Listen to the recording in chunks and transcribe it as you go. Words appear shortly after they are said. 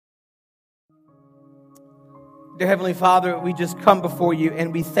Dear Heavenly Father, we just come before you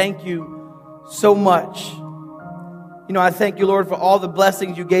and we thank you so much. I thank you, Lord, for all the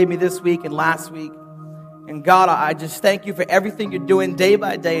blessings you gave me this week and last week. And God, I just thank you for everything you're doing day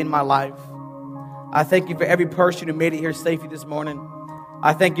by day in my life. I thank you for every person who made it here safely this morning.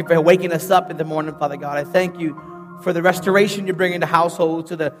 I thank you for waking us up in the morning, Father God. I thank you for the restoration you bring into households,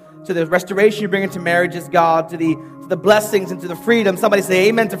 to the restoration you bring into marriages, God, to the blessings and to the freedom. Somebody say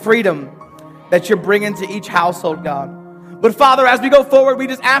amen to freedom that you're bringing to each household, God. But Father, as we go forward, we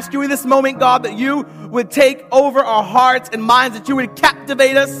just ask you in this moment, God, that you would take over our hearts and minds, that you would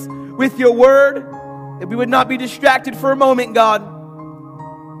captivate us with your word, that we would not be distracted for a moment, God,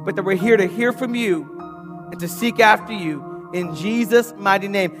 but that we're here to hear from you and to seek after you in Jesus' mighty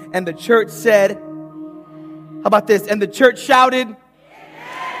name. And the church said, how about this? And the church shouted, amen.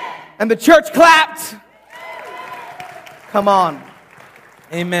 And the church clapped. Come on.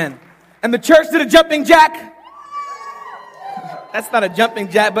 Amen. And the church did a jumping jack. That's not a jumping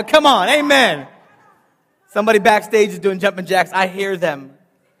jack, but come on, amen. Somebody backstage is doing jumping jacks. I hear them.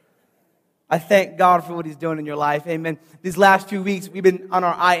 I thank God for what he's doing in your life, amen. These last few weeks, we've been on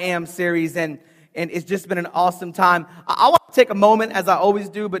our I Am series, and it's just been an awesome time. I want to take a moment, as I always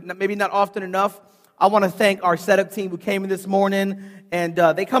do, but maybe not often enough. I want to thank our setup team who came in this morning, and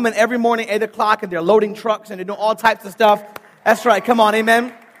they come in every morning, 8 o'clock, and they're loading trucks, and they're doing all types of stuff. That's right, come on,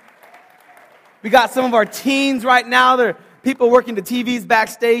 amen. We got some of our teens right now. They're people working the TVs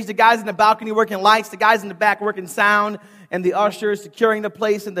backstage, the guys in the balcony working lights, the guys in the back working sound, and the ushers securing the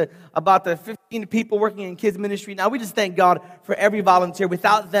place, and about the 15 people working in kids ministry. Now, we just thank God for every volunteer.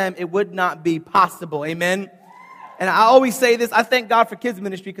 Without them, it would not be possible. Amen? And I always say this, I thank God for kids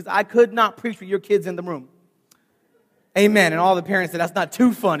ministry because I could not preach with your kids in the room. Amen. And all the parents said, that's not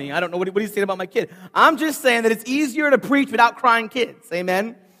too funny. I don't know, what are you saying about my kid? I'm just saying that it's easier to preach without crying kids.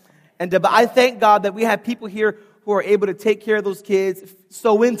 Amen? But I thank God that we have people here who are able to take care of those kids,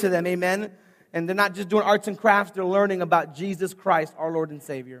 sow into them, amen? And they're not just doing arts and crafts, they're learning about Jesus Christ, our Lord and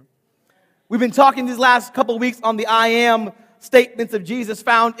Savior. We've been talking these last couple of weeks on the I am statements of Jesus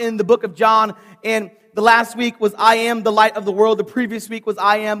found in the book of John. And the last week was I am the light of the world. The previous week was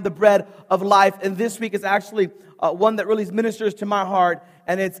I am the bread of life. And this week is actually one that really ministers to my heart.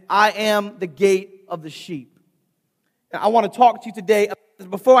 And it's I am the gate of the sheep. And I want to talk to you today.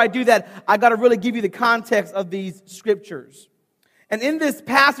 Before I do that, I got to really give you the context of these scriptures. And in this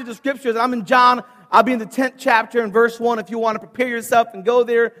passage of scriptures, I'm in John. I'll be in the 10th chapter in verse 1 if you want to prepare yourself and go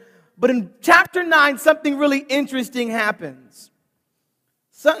there. But in chapter 9, something really interesting happens.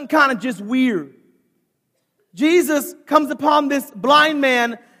 Something kind of just weird. Jesus comes upon this blind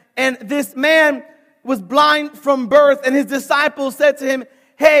man, and this man was blind from birth, and his disciples said to him,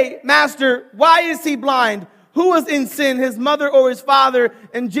 "Hey, Master, why is he blind? Who was in sin, his mother or his father?"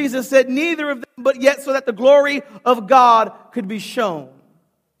 And Jesus said, "Neither of them, but yet so that the glory of God could be shown."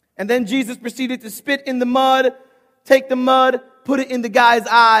 And then Jesus proceeded to spit in the mud, take the mud, put it in the guy's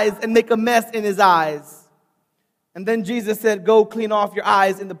eyes, and make a mess in his eyes. And then Jesus said, "Go clean off your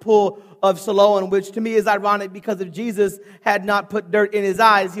eyes in the pool of Siloam," which to me is ironic because if Jesus had not put dirt in his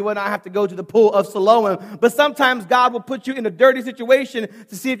eyes, he would not have to go to the pool of Siloam. But sometimes God will put you in a dirty situation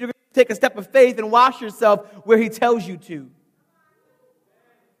to see if you're going to take a step of faith and wash yourself where he tells you to.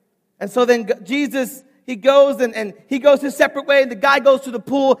 And so then Jesus, he goes and he goes his separate way, and the guy goes to the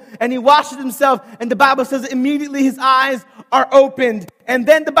pool and he washes himself, and the Bible says that immediately his eyes are opened. And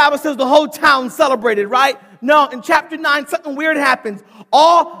then the Bible says the whole town celebrated, right? No, in chapter 9, something weird happens.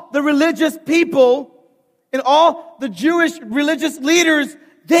 All the religious people and all the Jewish religious leaders,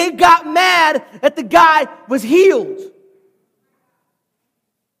 they got mad that the guy was healed.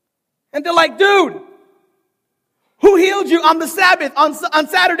 And they're like, "Dude, who healed you on the Sabbath, on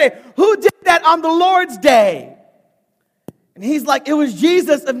Saturday? Who did that on the Lord's day?" And he's like, "It was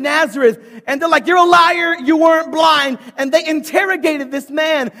Jesus of Nazareth." And they're like, "You're a liar, you weren't blind." And they interrogated this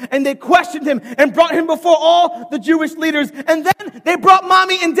man, and they questioned him, and brought him before all the Jewish leaders. And then they brought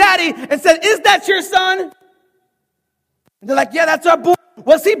mommy and daddy, and said, "Is that your son?" And they're like, "Yeah, that's our boy.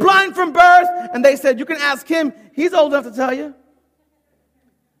 Was he blind from birth?" And they said, "You can ask him, he's old enough to tell you."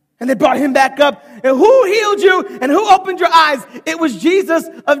 And they brought him back up. "And who healed you? And who opened your eyes?" "It was Jesus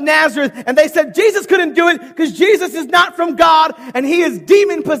of Nazareth." And they said, "Jesus couldn't do it because Jesus is not from God and he is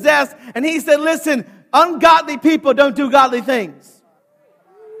demon possessed." And he said, "Listen, ungodly people don't do godly things."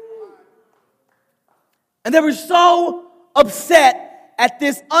 And they were so upset at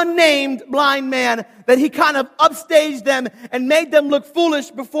this unnamed blind man that he kind of upstaged them and made them look foolish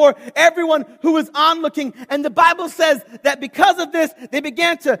before everyone who was onlooking. And the Bible says that because of this, they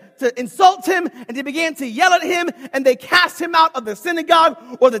began to insult him, and they began to yell at him, and they cast him out of the synagogue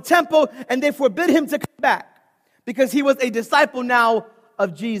or the temple, and they forbid him to come back. because he was a disciple now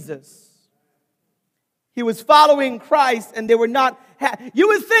of Jesus. He was following Christ, and they were not. You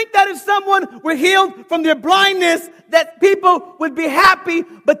would think that if someone were healed from their blindness, that people would be happy,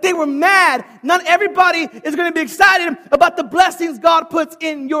 but they were mad. Not everybody is going to be excited about the blessings God puts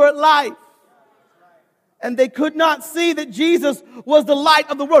in your life. And they could not see that Jesus was the light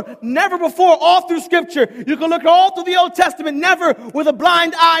of the world. Never before, all through Scripture, you can look all through the Old Testament, never were the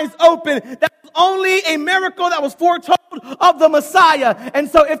blind eyes open. That was only a miracle that was foretold of the Messiah. And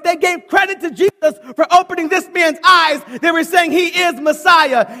so if they gave credit to Jesus for opening this man's eyes, they were saying he is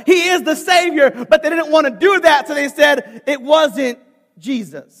Messiah. He is the Savior. But they didn't want to do that, so they said it wasn't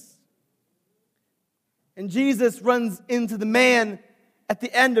Jesus. And Jesus runs into the man at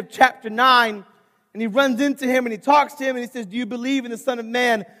the end of chapter 9. And he runs into him and he talks to him and he says, do you believe in the Son of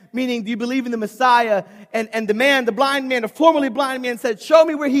Man? Meaning, do you believe in the Messiah? And the man, the blind man, the formerly blind man said, show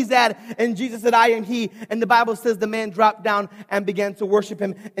me where he's at. And Jesus said, I am he. And the Bible says the man dropped down and began to worship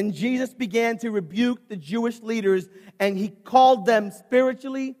him. And Jesus began to rebuke the Jewish leaders and he called them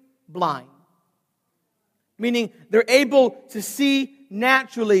spiritually blind. Meaning they're able to see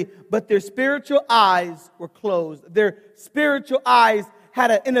naturally, but their spiritual eyes were closed. Their spiritual eyes had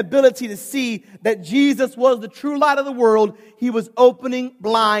an inability to see that Jesus was the true light of the world. He was opening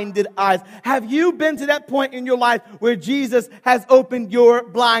blinded eyes. Have you been to that point in your life where Jesus has opened your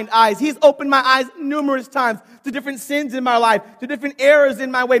blind eyes? He's opened my eyes numerous times to different sins in my life, to different errors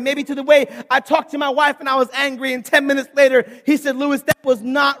in my way, maybe to the way I talked to my wife and I was angry, and 10 minutes later, he said, Louis, that was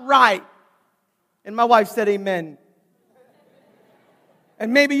not right. And my wife said, amen.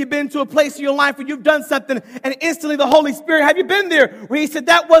 And maybe you've been to a place in your life where you've done something and instantly the Holy Spirit, have you been there where he said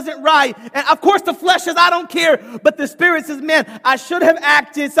that wasn't right? And of course the flesh says, I don't care. But the Spirit says, man, I should have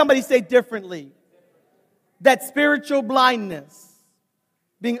acted, somebody say differently. That spiritual blindness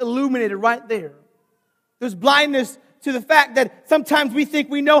being illuminated right there. There's blindness to the fact that sometimes we think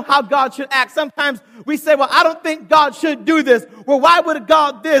we know how God should act. Sometimes we say, well, I don't think God should do this. Well, why would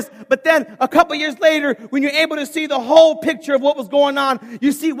God this? But then a couple years later, when you're able to see the whole picture of what was going on,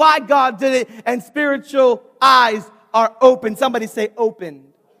 you see why God did it, and spiritual eyes are open. Somebody say open.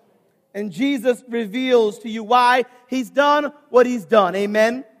 And Jesus reveals to you why he's done what he's done.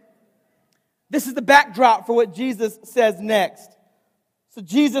 Amen. This is the backdrop for what Jesus says next. So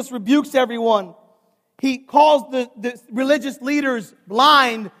Jesus rebukes everyone. He calls the religious leaders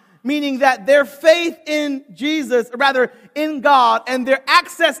blind, meaning that their faith in Jesus, or rather in God, and their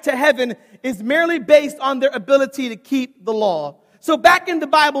access to heaven is merely based on their ability to keep the law. So back in the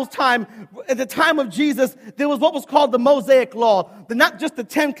Bible's time, at the time of Jesus, there was what was called the Mosaic Law. Not just the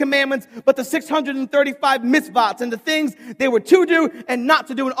 10 Commandments, but the 635 mitzvahs and the things they were to do and not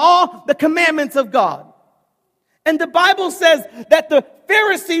to do, and all the commandments of God. And the Bible says that the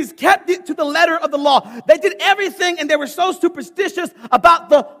Pharisees kept it to the letter of the law. They did everything, and they were so superstitious about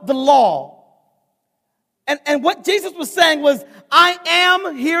the law. And what Jesus was saying was, I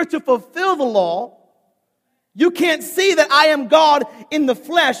am here to fulfill the law. You can't see that I am God in the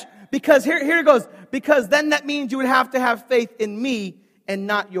flesh, because here it goes, because then that means you would have to have faith in me and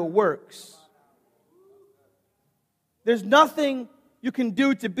not your works. There's nothing you can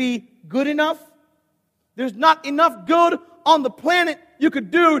do to be good enough. There's not enough good on the planet you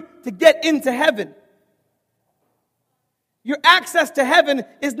could do to get into heaven. Your access to heaven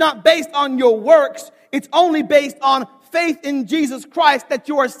is not based on your works. It's only based on faith in Jesus Christ, that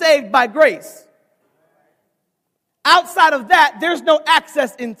you are saved by grace. Outside of that, there's no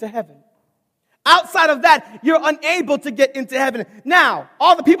access into heaven. Outside of that, you're unable to get into heaven. Now,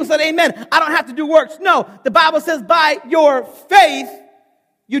 all the people said, amen, I don't have to do works. No, the Bible says by your faith,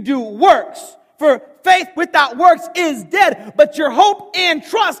 you do works. For faith without works is dead. But your hope and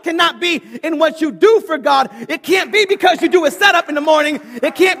trust cannot be in what you do for God. It can't be because you do a setup in the morning.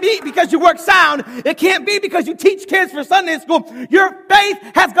 It can't be because you work sound. It can't be because you teach kids for Sunday school. Your faith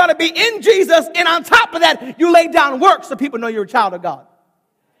has got to be in Jesus. And on top of that, you lay down works so people know you're a child of God.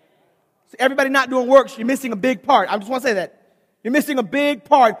 So everybody not doing works, you're missing a big part. I just want to say that. You're missing a big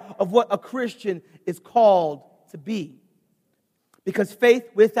part of what a Christian is called to be. Because faith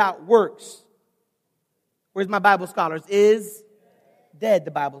without works, where's my Bible scholars, is dead,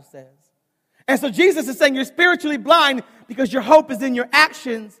 the Bible says. And so Jesus is saying you're spiritually blind because your hope is in your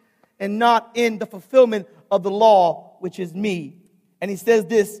actions and not in the fulfillment of the law, which is me. And he says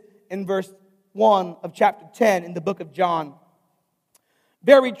this in verse 1 of chapter 10 in the book of John.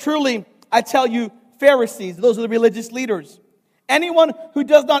 Very truly, I tell you, Pharisees, those are the religious leaders, anyone who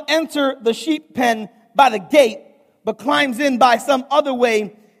does not enter the sheep pen by the gate, but climbs in by some other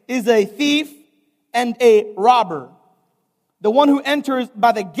way, is a thief and a robber. The one who enters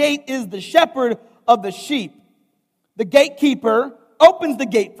by the gate is the shepherd of the sheep. The gatekeeper opens the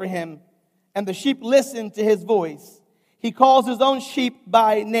gate for him, and the sheep listen to his voice. He calls his own sheep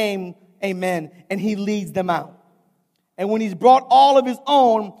by name, amen, and he leads them out. And when he's brought all of his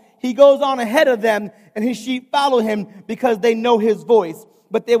own, he goes on ahead of them, and his sheep follow him because they know his voice.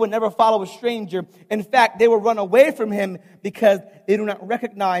 But they would never follow a stranger. In fact, they will run away from him because they do not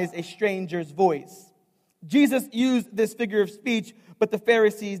recognize a stranger's voice. Jesus used this figure of speech, but the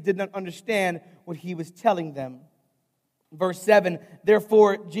Pharisees did not understand what he was telling them. Verse 7,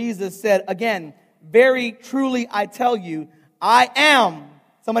 therefore Jesus said again, very truly I tell you, I am,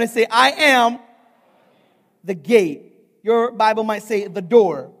 somebody say, I am the gate. Your Bible might say the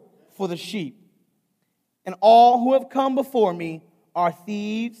door for the sheep. And all who have come before me are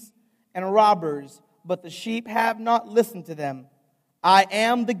thieves and robbers, but the sheep have not listened to them. I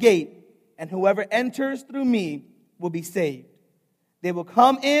am the gate, and whoever enters through me will be saved. They will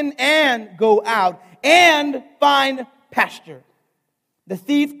come in and go out and find pasture. The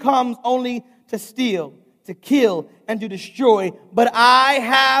thief comes only to steal, to kill, and to destroy, but I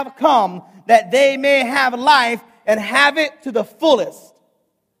have come that they may have life and have it to the fullest.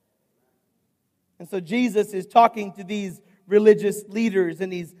 And so Jesus is talking to these religious leaders,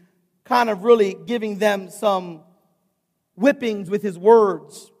 and he's kind of really giving them some whippings with his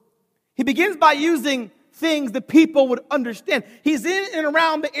words. He begins by using things the people would understand. He's in and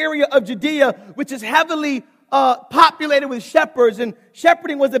around the area of Judea, which is heavily populated with shepherds, and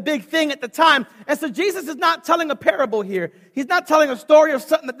shepherding was a big thing at the time. And so Jesus is not telling a parable here. He's not telling a story of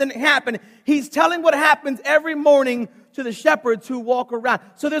something that didn't happen. He's telling what happens every morning to the shepherds who walk around.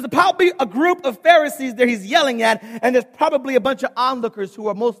 So there's probably a group of Pharisees there he's yelling at, and there's probably a bunch of onlookers who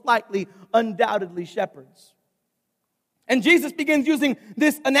are most likely, undoubtedly, shepherds. And Jesus begins using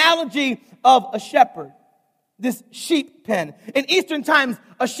this analogy of a shepherd, this sheep pen. In Eastern times,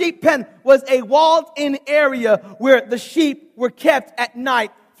 a sheep pen was a walled-in area where the sheep were kept at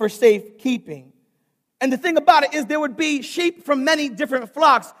night for safekeeping. And the thing about it is there would be sheep from many different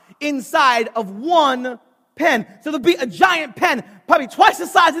flocks inside of one pen. So there'd be a giant pen, probably twice the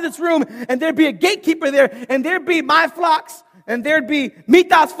size of this room, and there'd be a gatekeeper there, and there'd be my flocks, and there'd be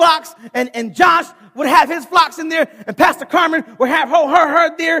Mita's flocks, and Josh would have his flocks in there, and Pastor Carmen would have her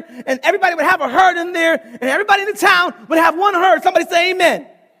herd there, and everybody would have a herd in there, and everybody in the town would have one herd. Somebody say amen.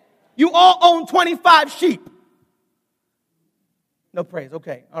 You all own 25 sheep. No praise.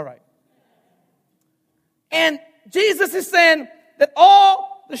 Okay, all right. And Jesus is saying that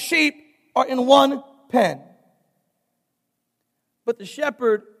all the sheep are in one pen. But the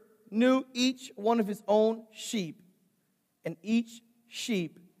shepherd knew each one of his own sheep, and each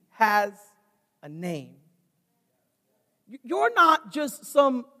sheep has a name. You're not just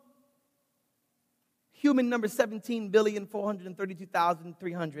some human number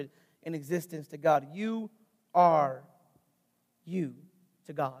 17,432,300 in existence to God. You are you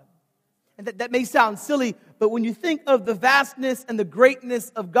to God. And that may sound silly, but when you think of the vastness and the greatness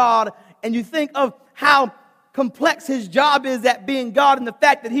of God, and you think of how complex his job is at being God, and the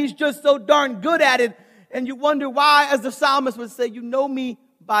fact that he's just so darn good at it, and you wonder why, as the psalmist would say, you know me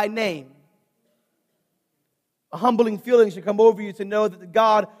by name. A humbling feeling should come over you to know that the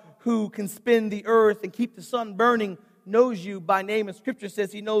God who can spin the earth and keep the sun burning knows you by name. And Scripture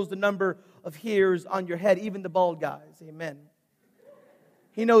says he knows the number of hairs on your head, even the bald guys. Amen.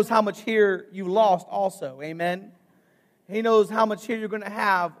 He knows how much hair you lost also. Amen. He knows how much hair you're going to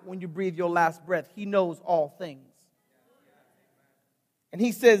have when you breathe your last breath. He knows all things. And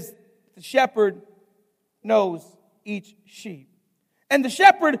he says the shepherd knows each sheep. And the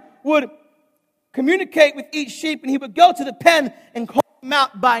shepherd would communicate with each sheep, and he would go to the pen and call them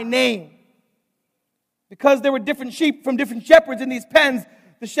out by name. Because there were different sheep from different shepherds in these pens,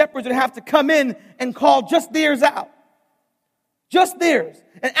 the shepherds would have to come in and call just theirs out. Just theirs.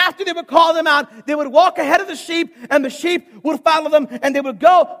 And after they would call them out, they would walk ahead of the sheep, and the sheep would follow them, and they would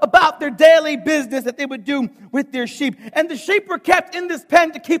go about their daily business that they would do with their sheep. And the sheep were kept in this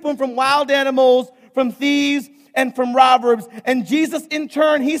pen to keep them from wild animals, from thieves, and from robbers. And Jesus, in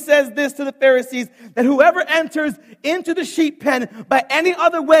turn, he says this to the Pharisees, that whoever enters into the sheep pen by any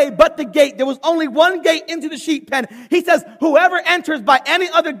other way but the gate, there was only one gate into the sheep pen. He says, whoever enters by any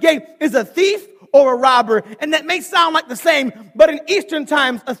other gate is a thief or a robber. And that may sound like the same, but in Eastern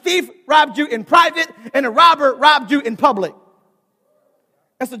times, a thief robbed you in private and a robber robbed you in public.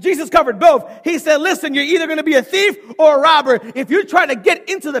 And so Jesus covered both. He said, listen, you're either going to be a thief or a robber if you're trying to get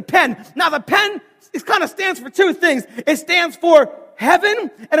into the pen. Now, the pen, it kind of stands for two things. It stands for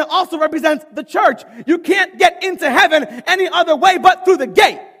heaven, and it also represents the church. You can't get into heaven any other way but through the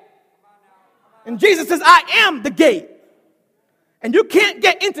gate. And Jesus says, I am the gate. And you can't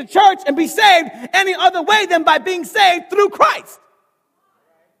get into church and be saved any other way than by being saved through Christ.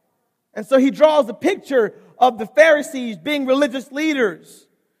 And so he draws a picture of the Pharisees being religious leaders.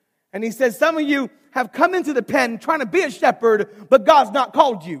 And he says, some of you have come into the pen trying to be a shepherd, but God's not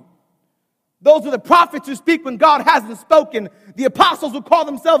called you. Those are the prophets who speak when God hasn't spoken. The apostles who call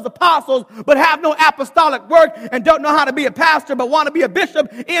themselves apostles but have no apostolic work and don't know how to be a pastor but want to be a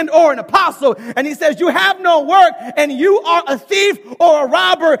bishop and or an apostle. And he says, you have no work and you are a thief or a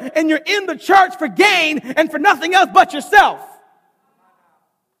robber and you're in the church for gain and for nothing else but yourself.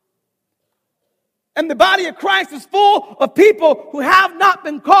 And the body of Christ is full of people who have not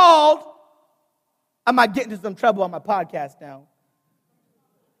been called. I might get into some trouble on my podcast now.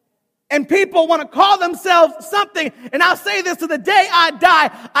 And people want to call themselves something. And I'll say this to the day I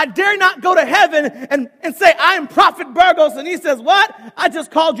die. I dare not go to heaven and say, I am Prophet Burgos. And he says, what? I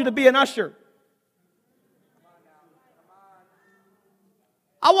just called you to be an usher.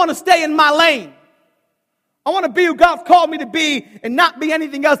 I want to stay in my lane. I want to be who God's called me to be and not be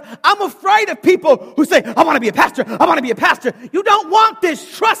anything else. I'm afraid of people who say, I want to be a pastor. I want to be a pastor. You don't want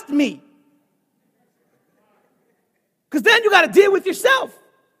this. Trust me. Because then you got to deal with yourself.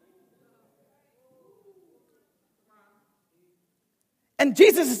 And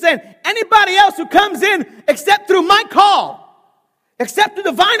Jesus is saying, anybody else who comes in except through my call, except the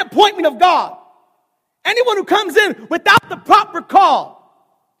divine appointment of God, anyone who comes in without the proper call,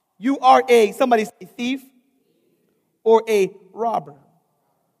 you are somebody say thief or a robber.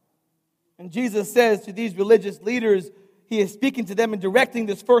 And Jesus says to these religious leaders, he is speaking to them and directing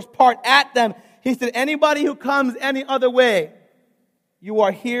this first part at them. He said, anybody who comes any other way, you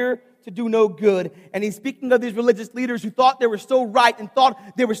are here to do no good. And he's speaking of these religious leaders who thought they were so right and thought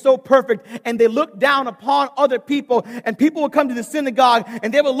they were so perfect, and they looked down upon other people, and people would come to the synagogue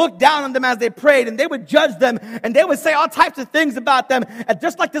and they would look down on them as they prayed, and they would judge them, and they would say all types of things about them. And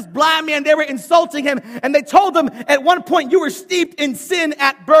just like this blind man, they were insulting him, and they told him at one point, you were steeped in sin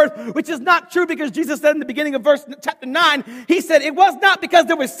at birth, which is not true, because Jesus said in the beginning of chapter 9, he said, it was not because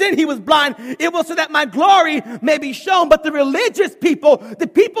there was sin he was blind, it was so that my glory may be shown. But the religious people, the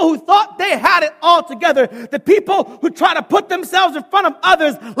people who thought they had it all together, the people who try to put themselves in front of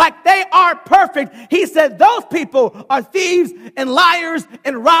others like they are perfect, he said those people are thieves and liars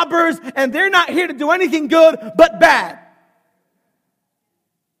and robbers, and they're not here to do anything good but bad.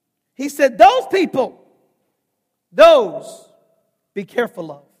 He said those people, those be careful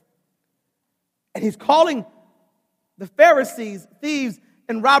of. And he's calling the Pharisees thieves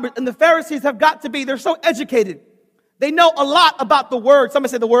and robbers. And the Pharisees have got to be, they're so educated. They know a lot about the word.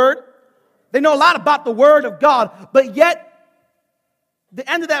 Somebody say the word. They know a lot about the word of God, but yet the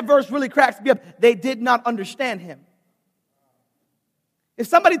end of that verse really cracks me up. They did not understand him. If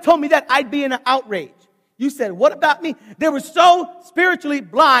somebody told me that, I'd be in an outrage. You said, what about me? They were so spiritually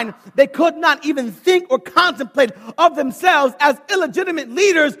blind, they could not even think or contemplate of themselves as illegitimate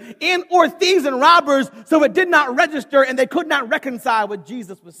leaders and or thieves and robbers, so it did not register, and they could not reconcile what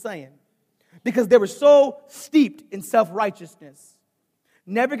Jesus was saying because they were so steeped in self-righteousness.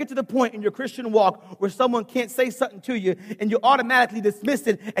 Never get to the point in your Christian walk where someone can't say something to you and you automatically dismiss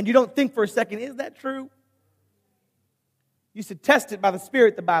it and you don't think for a second, is that true? You should test it by the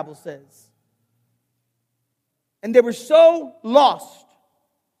Spirit, the Bible says. And they were so lost.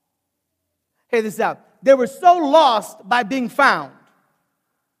 Hear this out. They were so lost by being found,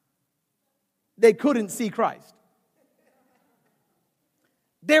 they couldn't see Christ.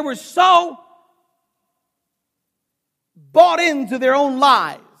 They were so bought into their own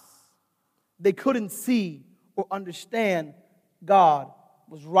lies, they couldn't see or understand God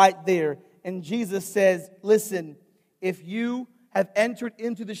was right there. And Jesus says, listen, if you have entered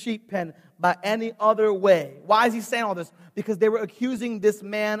into the sheep pen by any other way. Why is he saying all this? Because they were accusing this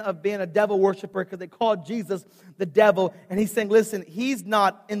man of being a devil worshiper because they called Jesus the devil. And he's saying, listen, he's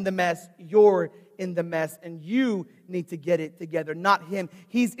not in the mess, you're in the mess, and you need to get it together, not him.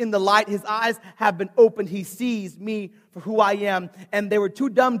 He's in the light. His eyes have been opened. He sees me for who I am. And they were too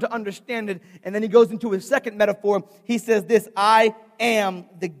dumb to understand it. And then he goes into his second metaphor. He says this, I am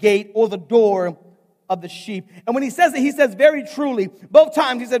the gate or the door of the sheep. And when he says it, he says very truly. Both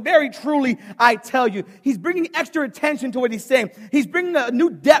times he said, very truly, I tell you. He's bringing extra attention to what he's saying. He's bringing a new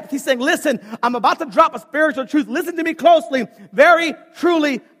depth. He's saying, listen, I'm about to drop a spiritual truth. Listen to me closely. Very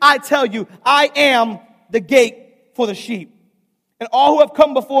truly, I tell you, I am the gate for the sheep. And all who have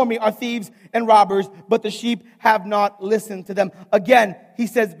come before me are thieves and robbers, but the sheep have not listened to them. Again, he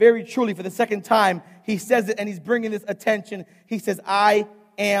says very truly for the second time. He says it and he's bringing this attention. He says, I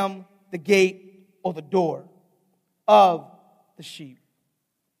am the gate or the door of the sheep.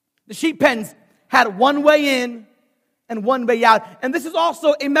 The sheep pens had one way in and one way out. And this is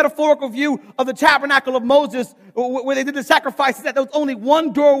also a metaphorical view of the tabernacle of Moses, where they did the sacrifices, that there was only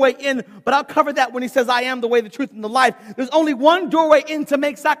one doorway in. But I'll cover that when he says, I am the way, the truth, and the life. There's only one doorway in to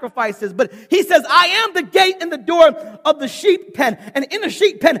make sacrifices. But he says, I am the gate and the door of the sheep pen. And in the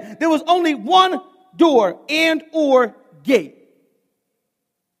sheep pen, there was only one door and or gate.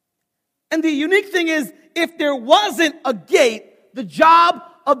 And the unique thing is, if there wasn't a gate, the job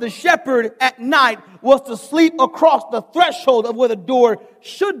of the shepherd at night was to sleep across the threshold of where the door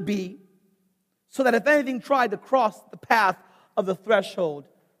should be, so that if anything tried to cross the path of the threshold,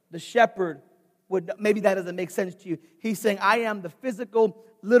 the shepherd would, maybe that doesn't make sense to you. He's saying, I am the physical,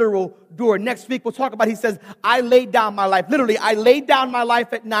 literal door. Next week we'll talk about, he says, I laid down my life. Literally, I laid down my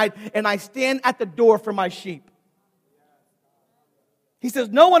life at night and I stand at the door for my sheep. He says,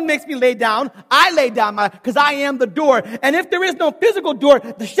 no one makes me lay down. I lay down because I am the door. And if there is no physical door,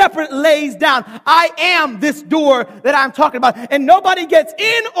 the shepherd lays down. I am this door that I'm talking about. And nobody gets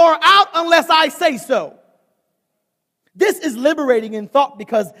in or out unless I say so. This is liberating in thought,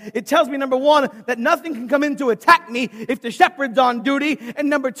 because it tells me, number one, that nothing can come in to attack me if the shepherd's on duty. And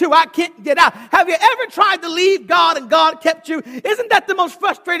number two, I can't get out. Have you ever tried to leave God and God kept you? Isn't that the most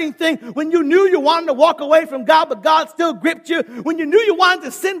frustrating thing? When you knew you wanted to walk away from God, but God still gripped you. When you knew you wanted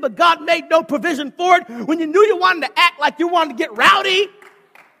to sin, but God made no provision for it. When you knew you wanted to act like you wanted to get rowdy.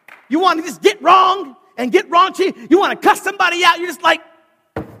 You wanted to just get wrong and get raunchy. You want to cuss somebody out. You're just like,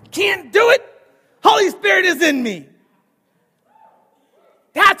 can't do it. Holy Spirit is in me.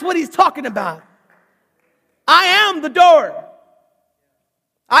 That's what he's talking about. I am the door.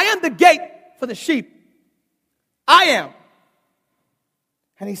 I am the gate for the sheep. I am.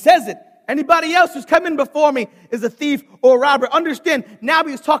 And he says it. Anybody else who's come in before me is a thief or a robber. Understand, now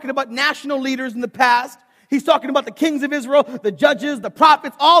he's talking about national leaders in the past. He's talking about the kings of Israel, the judges, the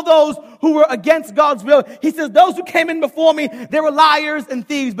prophets, all those who were against God's will. He says, those who came in before me, they were liars and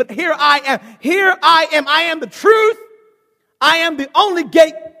thieves. But here I am. Here I am. I am the truth. I am the only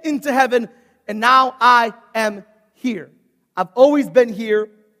gate into heaven, and now I am here. I've always been here,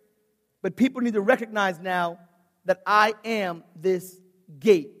 but people need to recognize now that I am this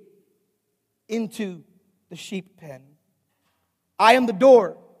gate into the sheep pen. I am the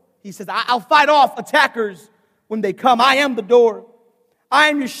door. He says, I'll fight off attackers when they come. I am the door. I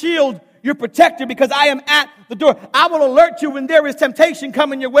am your shield, your protector, because I am at the door. I will alert you when there is temptation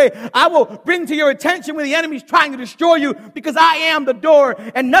coming your way. I will bring to your attention when the enemy is trying to destroy you, because I am the door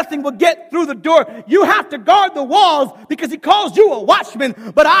and nothing will get through the door. You have to guard the walls because he calls you a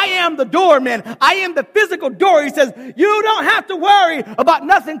watchman, but I am the doorman. I am the physical door. He says, you don't have to worry about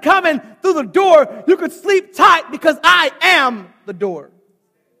nothing coming through the door. You could sleep tight because I am the door.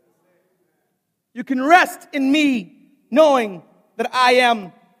 You can rest in me knowing that I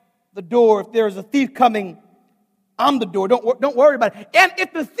am the door. If there is a thief coming, I'm the door. Don't worry about it. And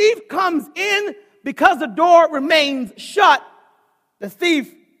if the thief comes in because the door remains shut, the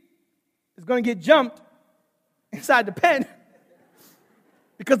thief is going to get jumped inside the pen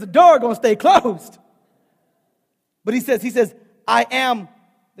because the door is going to stay closed. But he says, I am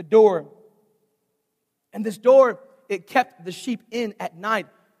the door. And this door, it kept the sheep in at night.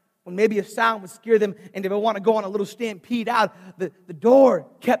 When maybe a sound would scare them and they would want to go on a little stampede out, the door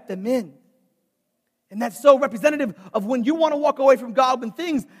kept them in. And that's so representative of when you want to walk away from God, when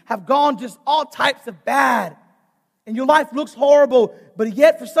things have gone just all types of bad. And your life looks horrible, but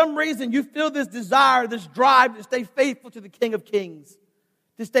yet for some reason you feel this desire, this drive to stay faithful to the King of Kings,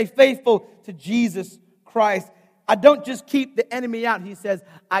 to stay faithful to Jesus Christ. I don't just keep the enemy out, he says,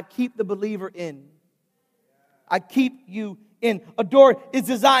 I keep the believer in. I keep you in. A door is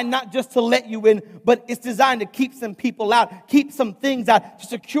designed not just to let you in, but it's designed to keep some people out, keep some things out, to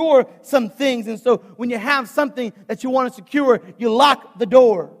secure some things. And so when you have something that you want to secure, you lock the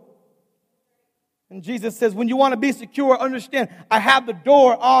door. And Jesus says, when you want to be secure, understand, I have the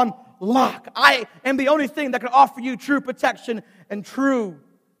door on lock. I am the only thing that can offer you true protection and true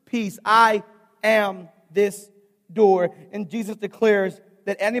peace. I am this door. And Jesus declares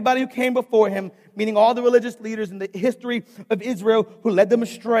that anybody who came before him, meaning all the religious leaders in the history of Israel who led them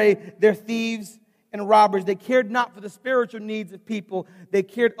astray, they're thieves and robbers. They cared not for the spiritual needs of people. They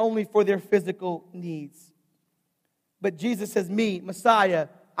cared only for their physical needs. But Jesus says, me, Messiah,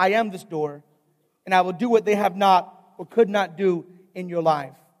 I am this door, and I will do what they have not or could not do in your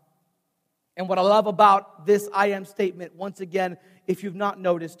life. And what I love about this I am statement, once again, if you've not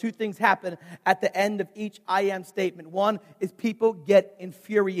noticed, two things happen at the end of each I am statement. One is people get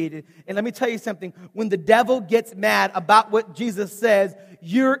infuriated. And let me tell you something. When the devil gets mad about what Jesus says,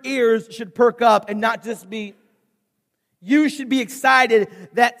 your ears should perk up and not just be, You should be excited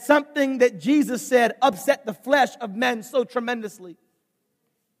that something that Jesus said upset the flesh of men so tremendously.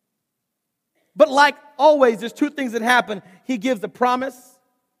 But like always, there's two things that happen. He gives a promise,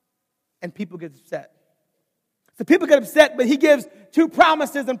 and people get upset. So people get upset, but he gives two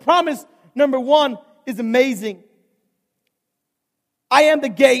promises. And promise number one is amazing. I am the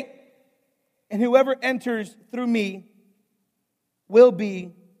gate, and whoever enters through me will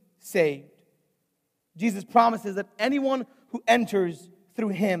be saved. Jesus promises that anyone who enters through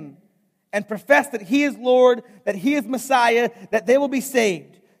him and profess that he is Lord, that he is Messiah, that they will be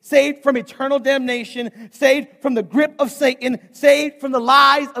saved. Saved from eternal damnation, saved from the grip of Satan, saved from the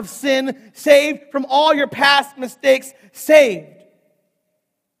lies of sin, saved from all your past mistakes, saved.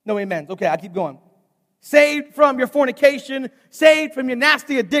 No amens. Okay, I'll keep going. Saved from your fornication, saved from your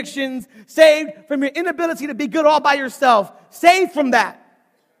nasty addictions, saved from your inability to be good all by yourself, saved from that.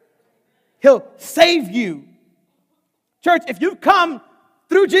 He'll save you. Church, if you've come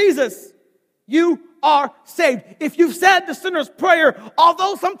through Jesus, you are saved. If you've said the sinner's prayer,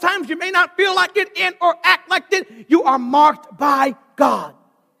 although sometimes you may not feel like it and or act like it, you are marked by God.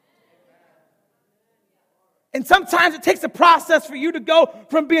 And sometimes it takes a process for you to go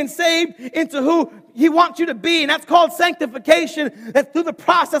from being saved into who he wants you to be. And that's called sanctification. That through the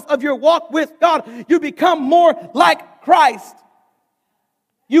process of your walk with God, you become more like Christ.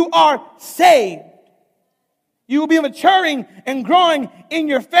 You are saved. You will be maturing and growing in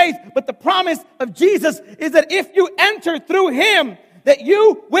your faith. But the promise of Jesus is that if you enter through him, that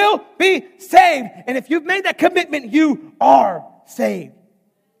you will be saved. And if you've made that commitment, you are saved.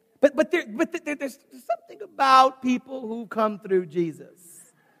 But there's something about people who come through Jesus.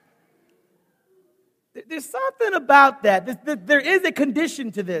 There's something about that. There is a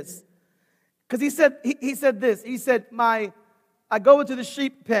condition to this. Because he said this. He said, I go into the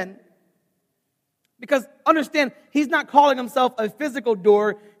sheep pen. Because understand, he's not calling himself a physical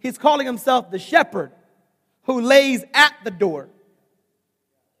door. He's calling himself the shepherd who lays at the door.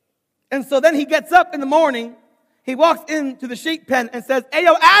 And so then he gets up in the morning. He walks into the sheep pen and says, hey,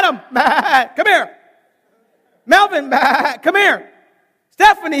 yo, Adam, come here. Melvin, come here.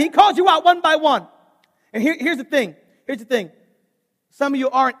 Stephanie, he calls you out one by one. And here's the thing. Some of you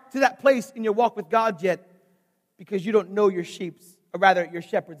aren't to that place in your walk with God yet because you don't know your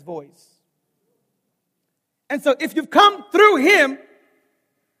shepherd's voice. And so if you've come through him,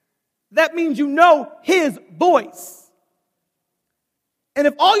 that means you know his voice. And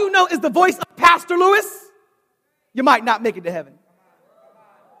if all you know is the voice of Pastor Lewis, you might not make it to heaven.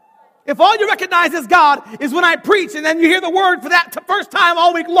 If all you recognize as God is when I preach and then you hear the word for that first time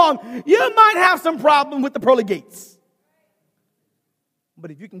all week long, you might have some problem with the pearly gates.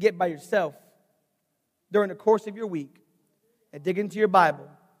 But if you can get by yourself during the course of your week and dig into your Bible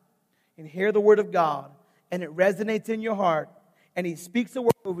and hear the word of God and it resonates in your heart and he speaks a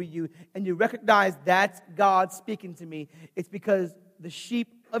word over you and you recognize that's God speaking to me, it's because the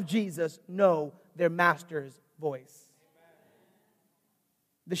sheep of Jesus know their master's voice.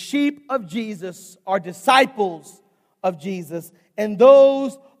 The sheep of Jesus are disciples of Jesus, and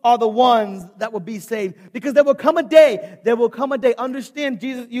those are the ones that will be saved. Because there will come a day, understand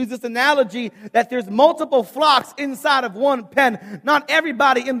Jesus used this analogy that there's multiple flocks inside of one pen. Not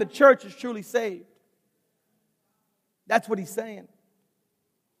everybody in the church is truly saved. That's what he's saying.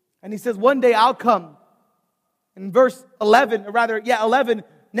 And he says, one day I'll come. In verse 11,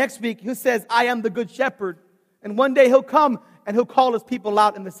 next week, he says, I am the good shepherd. And one day he'll come and he'll call his people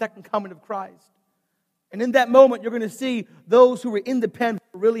out in the second coming of Christ. And in that moment, you're going to see those who were in the pen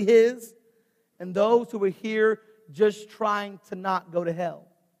who were really his, and those who were here just trying to not go to hell.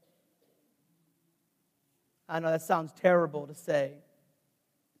 I know that sounds terrible to say,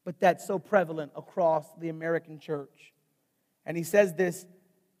 but that's so prevalent across the American church. And he says this,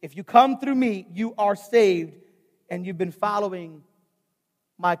 if you come through me, you are saved, and you've been following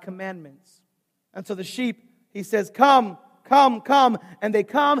my commandments. And so the sheep, he says, come. And they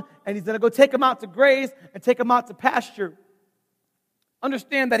come, and he's going to go take them out to graze and take them out to pasture.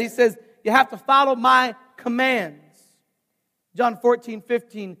 Understand that he says, you have to follow my commands. John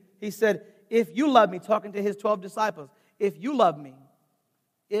 14:15, he said, if you love me, talking to his 12 disciples, if you love me,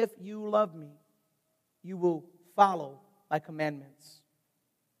 you will follow my commandments.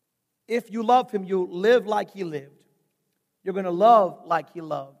 If you love him, you'll live like he lived. You're going to love like he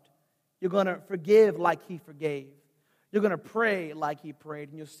loved. You're going to forgive like he forgave. You're going to pray like he prayed,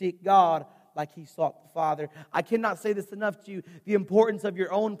 and you'll seek God like he sought the Father. I cannot say this enough to you, the importance of your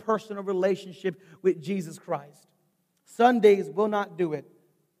own personal relationship with Jesus Christ. Sundays will not do it.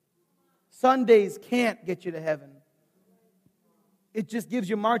 Sundays can't get you to heaven. It just gives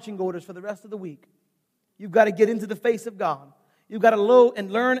you marching orders for the rest of the week. You've got to get into the face of God. You've got to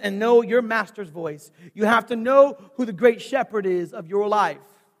learn and know your master's voice. You have to know who the great shepherd is of your life.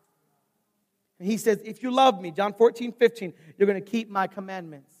 And he says, if you love me, John 14:15, you're going to keep my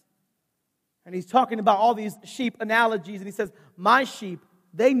commandments. And he's talking about all these sheep analogies. And he says, my sheep,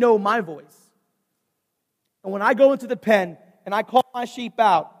 they know my voice. And when I go into the pen and I call my sheep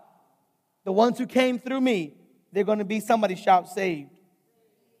out, the ones who came through me, they're going to be somebody shout saved.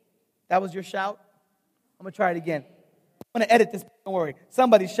 That was your shout? I'm going to try it again. I'm going to edit this. Don't worry.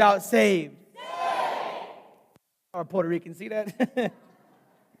 Somebody shout saved. Saved. Or Puerto Rican, see that?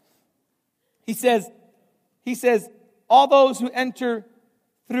 He says, all those who enter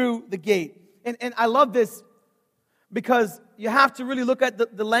through the gate. And I love this because you have to really look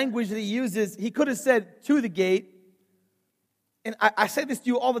at the language that he uses. He could have said to the gate. And I say this to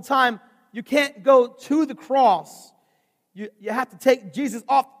you all the time. You can't go to the cross. You have to take Jesus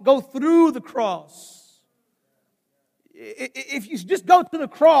off, go through the cross. If you just go to the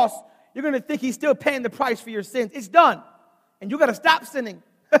cross, you're going to think he's still paying the price for your sins. It's done. And you got to stop sinning.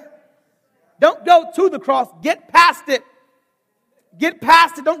 Don't go to the cross. Get past it. Get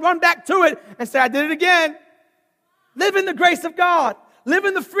past it. Don't run back to it and say, I did it again. Live in the grace of God. Live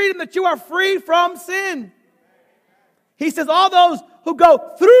in the freedom that you are free from sin. He says, all those who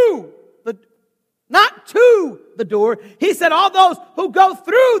go through not to the door. He said, all those who go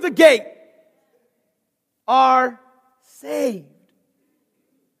through the gate are saved.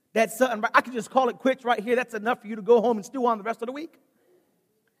 That's something. I could just call it quits right here. That's enough for you to go home and stew on the rest of the week.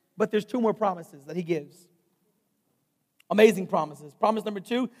 But there's two more promises that he gives. Amazing promises. Promise number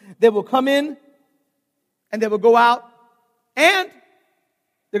 2, they will come in and they will go out and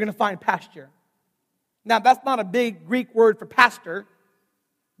they're going to find pasture. Now, that's not a big Greek word for pastor.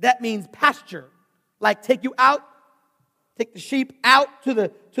 That means pasture. Like take you out, take the sheep out to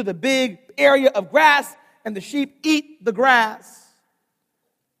the big area of grass, and the sheep eat the grass.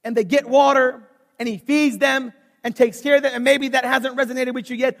 And they get water, and he feeds them and takes care of them. And maybe that hasn't resonated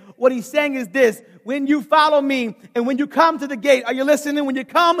with you yet. What he's saying is this: when you follow me and when you come to the gate, are you listening? When you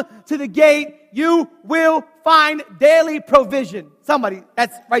come to the gate, you will find daily provision. Somebody,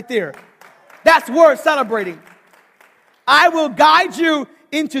 that's right there. That's worth celebrating. I will guide you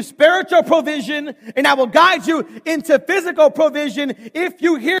into spiritual provision, and I will guide you into physical provision if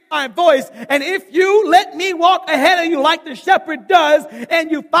you hear my voice, and if you let me walk ahead of you like the shepherd does,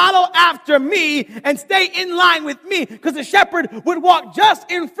 and you follow after me and stay in line with me, because the shepherd would walk just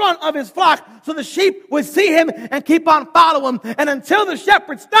in front of his flock so the sheep would see him and keep on following. And until the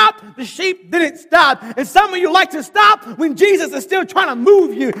shepherd stopped, the sheep didn't stop. And some of you like to stop when Jesus is still trying to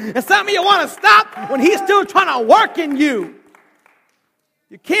move you, and some of you want to stop when he's still trying to work in you.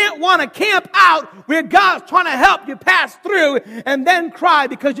 You can't want to camp out where God's trying to help you pass through and then cry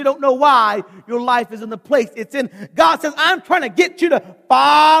because you don't know why your life is in the place it's in. God says, I'm trying to get you to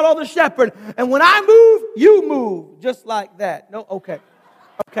follow the shepherd. And when I move, you move. Just like that. No, okay.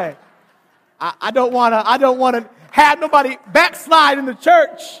 I don't want to have nobody backslide in the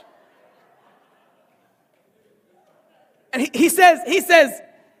church. And he said this.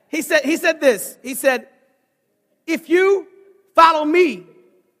 He said, if you follow me,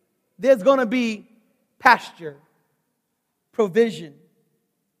 there's going to be pasture, provision.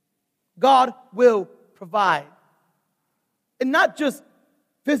 God will provide. And not just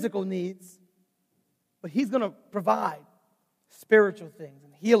physical needs, but he's going to provide spiritual things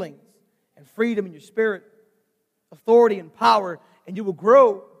and healings and freedom in your spirit, authority and power, and you will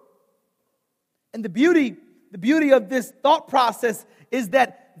grow. And the beauty of this thought process is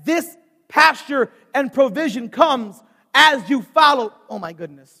that this pasture and provision comes as you follow. Oh my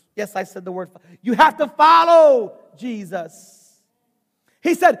goodness. Yes, I said the word. You have to follow Jesus.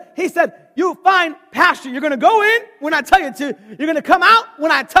 He said, you find pasture. You're going to go in when I tell you to. You're going to come out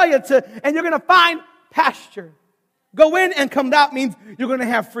when I tell you to. And you're going to find pasture. Go in and come out means you're going to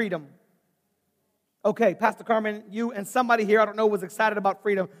have freedom. Okay, Pastor Carmen, you and somebody here, I don't know, was excited about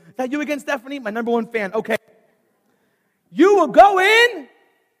freedom. Is that you again, Stephanie? My number one fan. Okay. You will go in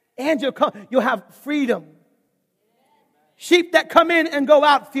and you'll have freedom. Sheep that come in and go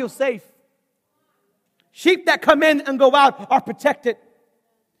out feel safe. Sheep that come in and go out are protected.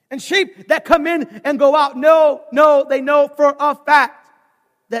 And sheep that come in and go out they know for a fact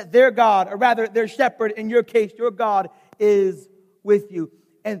that their God, or rather their shepherd, in your case, your God, is with you.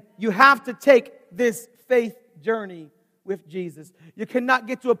 And you have to take this faith journey with Jesus. You cannot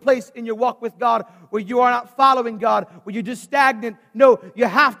get to a place in your walk with God where you are not following God, where you're just stagnant. No, you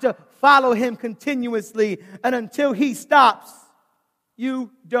have to follow him continuously. And until he stops,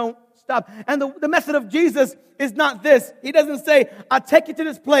 you don't stop. And the method of Jesus is not this. He doesn't say, I'll take you to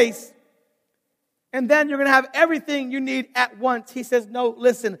this place, And then you're going to have everything you need at once. He says, no,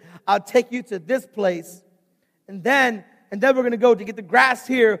 listen, I'll take you to this place. And then we're going to go to get the grass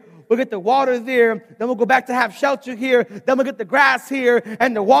here. We'll get the water there. Then we'll go back to have shelter here. Then we'll get the grass here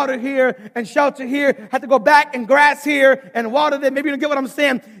and the water here and shelter here. Have to go back and grass here and water there. Maybe you don't get what I'm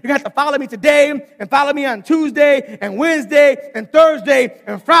saying. You're going to have to follow me today and follow me on Tuesday and Wednesday and Thursday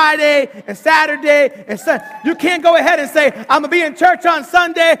and Friday and Saturday and Sunday. You can't go ahead and say, I'm going to be in church on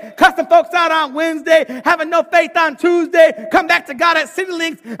Sunday, cuss some folks out on Wednesday, having no faith on Tuesday, come back to God at City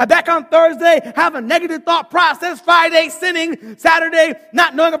Links, back on Thursday, have a negative thought process, Friday sinning, Saturday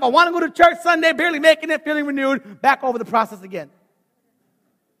not knowing if I want to go to church, Sunday barely making it, feeling renewed, back over the process again.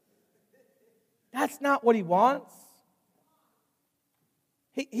 That's not what he wants.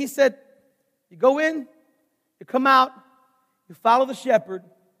 He said, you go in, you come out, you follow the shepherd,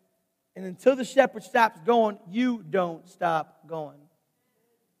 and until the shepherd stops going, you don't stop going.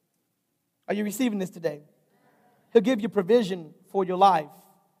 Are you receiving this today? He'll give you provision for your life.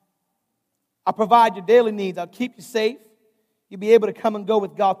 I'll provide your daily needs. I'll keep you safe. You'll be able to come and go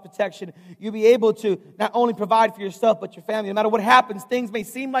with God's protection. You'll be able to not only provide for yourself, but your family. No matter what happens, things may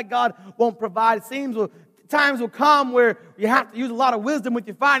seem like God won't provide. Times will come where you have to use a lot of wisdom with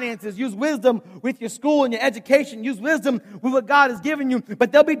your finances. Use wisdom with your school and your education. Use wisdom with what God has given you.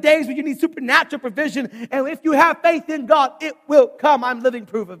 But there'll be days when you need supernatural provision. And if you have faith in God, it will come. I'm living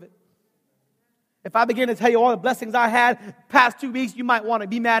proof of it. If I begin to tell you all the blessings I had past 2 weeks, you might want to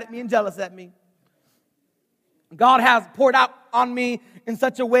be mad at me and jealous at me. God has poured out on me in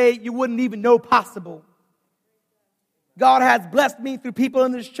such a way you wouldn't even know possible. God has blessed me through people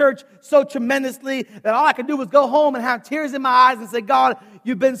in this church so tremendously that all I can do was go home and have tears in my eyes and say, God,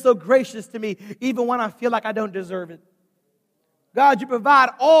 you've been so gracious to me, even when I feel like I don't deserve it. God, you provide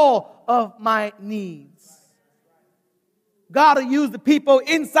all of my needs. God will use the people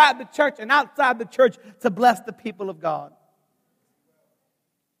inside the church and outside the church to bless the people of God.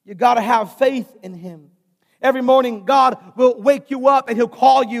 You got to have faith in Him. Every morning, God will wake you up and He'll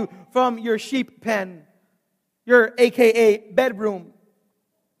call you from your sheep pen, your AKA bedroom.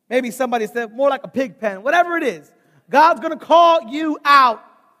 Maybe somebody said more like a pig pen, whatever it is. God's going to call you out,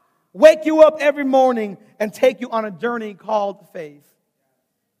 wake you up every morning, and take you on a journey called faith.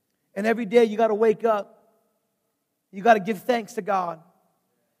 And every day you got to wake up. You got to give thanks to God.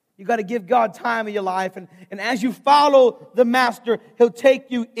 You got to give God time in your life. And as you follow the Master, He'll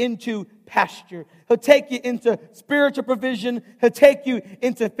take you into pasture. He'll take you into spiritual provision. He'll take you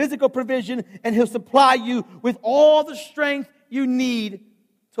into physical provision. And He'll supply you with all the strength you need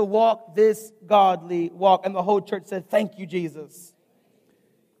to walk this godly walk. And the whole church said, thank you, Jesus.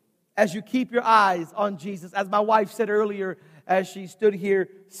 As you keep your eyes on Jesus, as my wife said earlier, as she stood here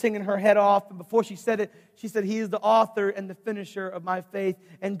singing her head off, and before she said it, she said, He is the author and the finisher of my faith,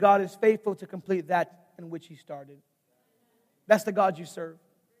 and God is faithful to complete that in which He started. That's the God you serve.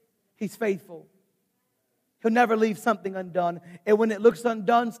 He's faithful. He'll never leave something undone. And when it looks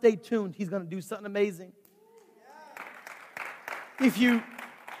undone, stay tuned. He's going to do something amazing. If you've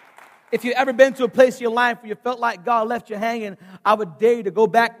ever been to a place in your life where you felt like God left you hanging, I would dare you to go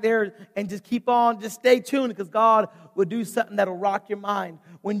back there and just keep on, just stay tuned, because God will do something that'll rock your mind.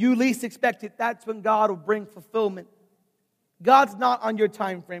 When you least expect it, that's when God will bring fulfillment. God's not on your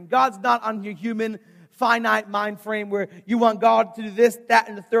time frame. God's not on your human, finite mind frame where you want God to do this, that,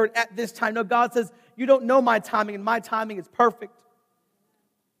 and the third at this time. No, God says, you don't know my timing, and my timing is perfect.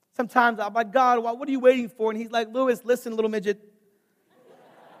 Sometimes I'm like, God, what are you waiting for? And He's like, Lewis, listen, little midget.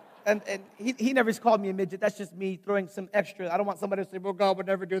 And he never called me a midget. That's just me throwing some extra. I don't want somebody to say, well, God would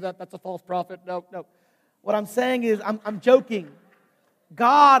never do that. That's a false prophet. No. What I'm saying is, I'm joking.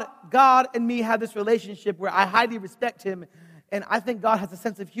 God and me have this relationship where I highly respect Him, and I think God has a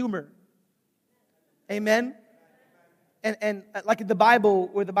sense of humor. Amen? And like in the Bible,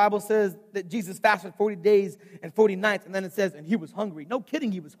 where the Bible says that Jesus fasted 40 days and 40 nights, and then it says, and He was hungry. No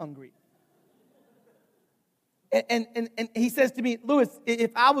kidding, He was hungry. And He says to me, Lewis,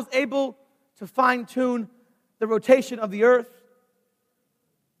 if I was able to fine-tune the rotation of the earth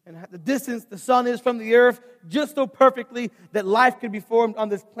and the distance the sun is from the earth just so perfectly that life could be formed on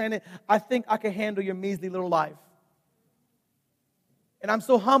this planet, I think I can handle your measly little life. And I'm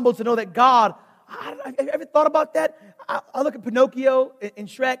so humbled to know that God, have you ever thought about that? I look at Pinocchio in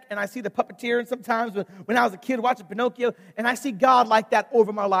Shrek, and I see the puppeteer, and sometimes when I was a kid watching Pinocchio, and I see God like that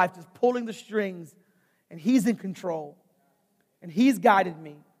over my life, just pulling the strings. And He's in control. And He's guided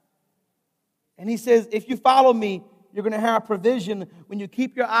me. And He says, if you follow me, you're going to have provision when you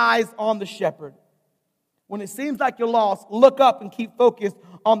keep your eyes on the shepherd. When it seems like you're lost, look up and keep focused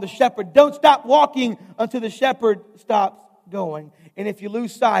on the shepherd. Don't stop walking until the shepherd stops going. And if you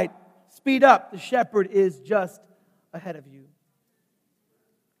lose sight, Speed up. The shepherd is just ahead of you.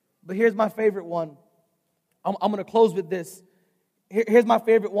 But here's my favorite one. I'm going to close with this. Here's my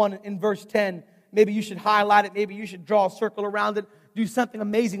favorite one in verse 10. Maybe you should highlight it. Maybe you should draw a circle around it. Do something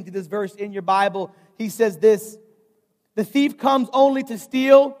amazing to this verse in your Bible. He says this: the thief comes only to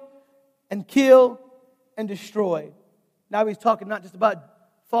steal and kill and destroy. Now he's talking not just about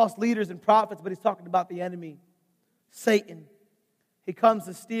false leaders and prophets, but he's talking about the enemy, Satan. He comes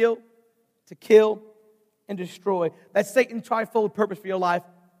to steal, to kill, and destroy. That's Satan's trifold purpose for your life.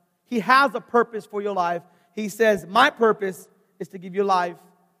 He has a purpose for your life. He says, my purpose is to give you life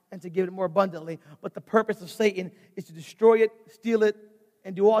and to give it more abundantly. But the purpose of Satan is to destroy it, steal it,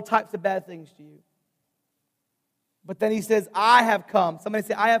 and do all types of bad things to you. But then he says, I have come. Somebody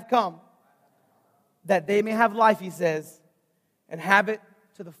say, I have come. That they may have life, he says, and have it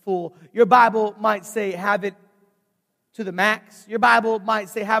to the full. Your Bible might say, have it to the max. Your Bible might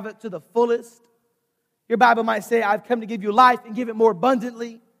say, have it to the fullest. Your Bible might say, I've come to give you life and give it more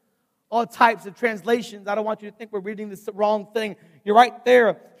abundantly. All types of translations. I don't want you to think we're reading this wrong thing. You're right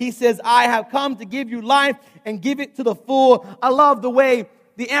there. He says, I have come to give you life and give it to the full. I love the way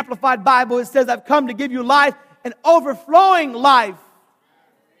the Amplified Bible, it says, I've come to give you life and overflowing life.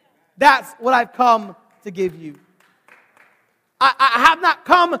 That's what I've come to give you. I have not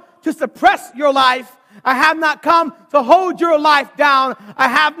come to suppress your life. I have not come to hold your life down. I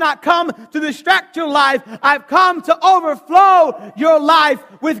have not come to distract your life. I've come to overflow your life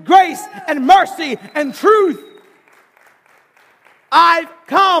with grace and mercy and truth. I've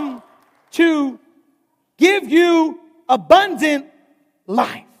come to give you abundant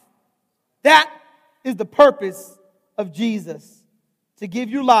life. That is the purpose of Jesus, to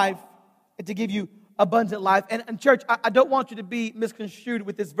give you life and to give you abundant life. And church, I don't want you to be misconstrued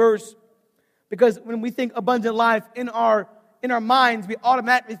with this verse, because when we think abundant life in our minds, we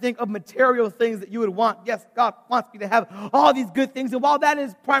automatically think of material things that you would want. Yes, God wants me to have all these good things. And while that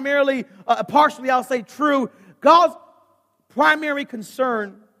is primarily, partially, I'll say true, God's primary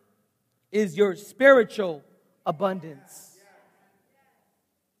concern is your spiritual abundance.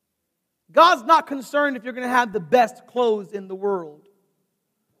 God's not concerned if you're going to have the best clothes in the world,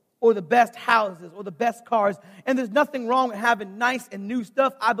 or the best houses, or the best cars. And there's nothing wrong with having nice and new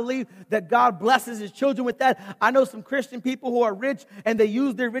stuff. I believe that God blesses His children with that. I know some Christian people who are rich, and they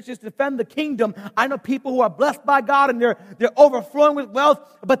use their riches to defend the kingdom. I know people who are blessed by God, and they're overflowing with wealth,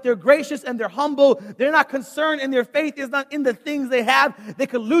 but they're gracious and they're humble. They're not concerned, and their faith is not in the things they have. They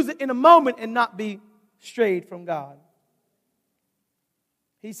could lose it in a moment and not be strayed from God.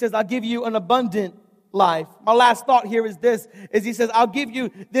 He says, I'll give you an abundant life. My last thought here is this, is he says, I'll give you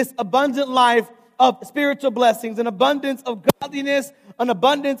this abundant life of spiritual blessings, an abundance of godliness, an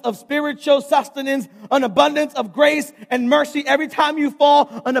abundance of spiritual sustenance, an abundance of grace and mercy every time you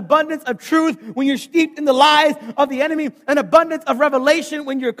fall, an abundance of truth when you're steeped in the lies of the enemy, an abundance of revelation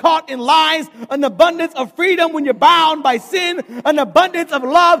when you're caught in lies, an abundance of freedom when you're bound by sin, an abundance of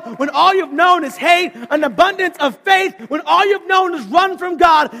love when all you've known is hate, an abundance of faith when all you've known is run from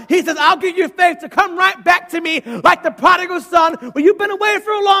God. He says, I'll give you faith to come right back to me like the prodigal son when you've been away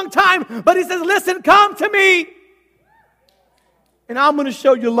for a long time. But he says, listen, come to me, and I'm going to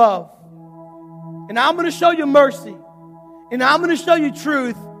show you love, and I'm going to show you mercy, and I'm going to show you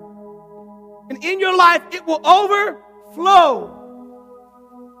truth, and in your life it will overflow,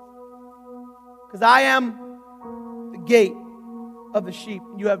 because I am the gate of the sheep,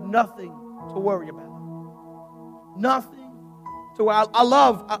 and you have nothing to worry about. Nothing to worry. I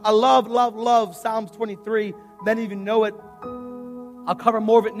love Psalms 23. Many of you know it. I'll cover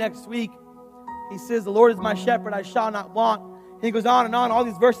more of it next week. He says, the Lord is my shepherd, I shall not want. And he goes on and on, all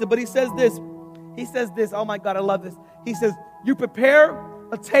these verses, but he says this, oh my God, I love this. He says, you prepare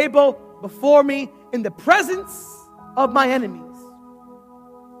a table before me in the presence of my enemies.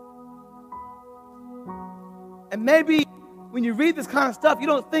 And maybe when you read this kind of stuff, you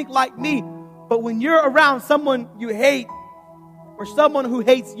don't think like me, but when you're around someone you hate, or someone who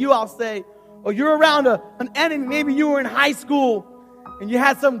hates you, I'll say, or you're around an enemy, maybe you were in high school, and you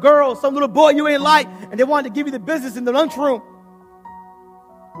had some girl, some little boy you ain't like, and they wanted to give you the business in the lunchroom.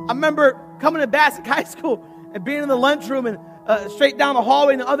 I remember coming to Bassett High School and being in the lunchroom and straight down the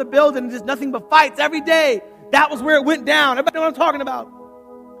hallway in the other building, and just nothing but fights every day. That was where it went down. Everybody know what I'm talking about?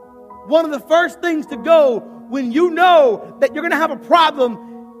 One of the first things to go when you know that you're going to have a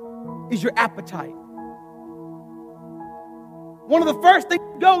problem is your appetite. One of the first things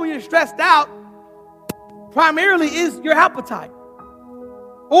to go when you're stressed out primarily is your appetite.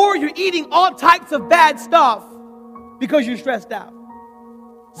 Or you're eating all types of bad stuff because you're stressed out.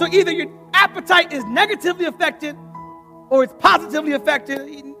 So either your appetite is negatively affected or it's positively affected.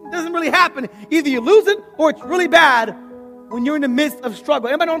 doesn't really happen. Either you lose it or it's really bad when you're in the midst of struggle.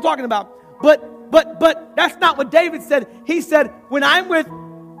 Anybody know what I'm talking about? But that's not what David said. He said, when I'm with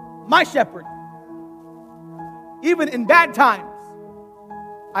my shepherd, even in bad times,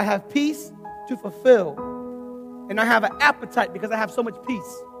 I have peace to fulfill. And I have an appetite because I have so much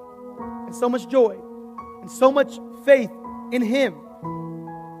peace and so much joy and so much faith in him.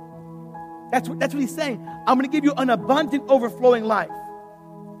 That's what he's saying. I'm going to give you an abundant, overflowing life.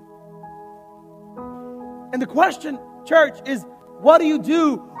 And the question, church, is what do you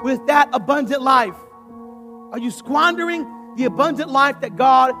do with that abundant life? Are you squandering the abundant life that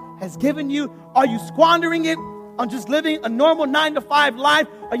God has given you? Are you squandering it on just living a normal 9-to-5 life?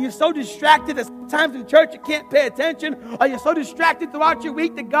 Are you so distracted that sometimes in church you can't pay attention? Are you so distracted throughout your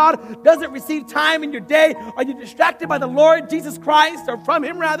week that God doesn't receive time in your day? Are you distracted by the Lord Jesus Christ, or from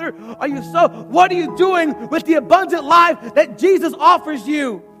him rather? What are you doing with the abundant life that Jesus offers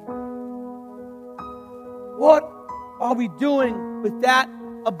you? What are we doing with that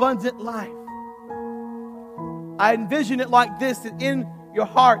abundant life? I envision it like this, that in your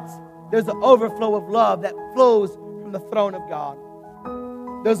hearts there's an overflow of love that flows from the throne of God.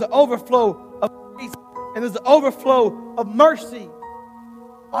 There's an overflow of grace, and there's an overflow of mercy.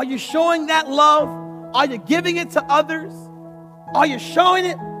 Are you showing that love? Are you giving it to others? Are you showing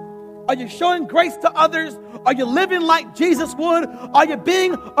it? Are you showing grace to others? Are you living like Jesus would? Are you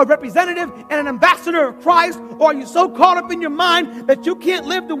being a representative and an ambassador of Christ? Or are you so caught up in your mind that you can't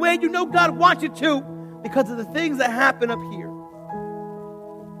live the way you know God wants you to because of the things that happen up here?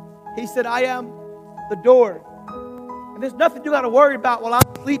 He said, I am the door. And there's nothing you got to worry about while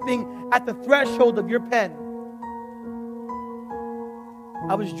I'm sleeping at the threshold of your pen.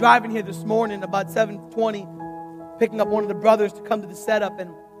 I was driving here this morning about 7:20, picking up one of the brothers to come to the setup,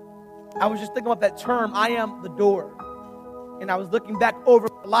 and I was just thinking about that term, I am the door. And I was looking back over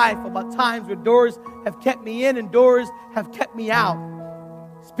my life about times where doors have kept me in and doors have kept me out.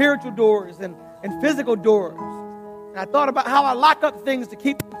 Spiritual doors and physical doors. And I thought about how I lock up things to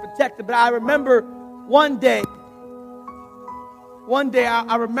keep them protected. But I remember one day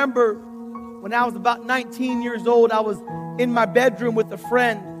I remember when I was about 19 years old, I was in my bedroom with a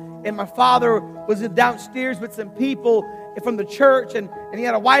friend. And my father was downstairs with some people from the church. And he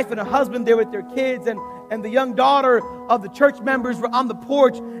had a wife and a husband there with their kids. And the young daughter of the church members were on the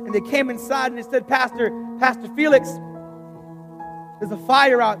porch. And they came inside and they said, Pastor Felix, there's a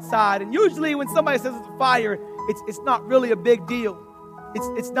fire outside. And usually when somebody says it's a fire, it's not really a big deal.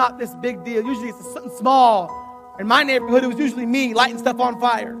 It's not this big deal. Usually it's something small. In my neighborhood, it was usually me lighting stuff on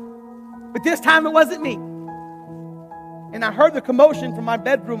fire. But this time it wasn't me. And I heard the commotion from my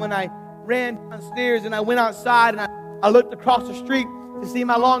bedroom, and I ran downstairs and I went outside and I looked across the street to see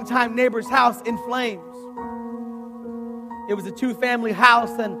my longtime neighbor's house in flames. It was a 2-family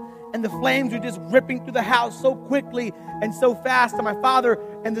house, and the flames were just ripping through the house so quickly and so fast. And my father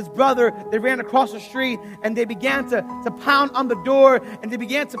and this brother, they ran across the street and they began to pound on the door, and they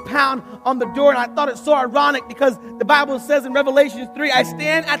began to pound on the door. And I thought it so ironic because the Bible says in Revelation 3, I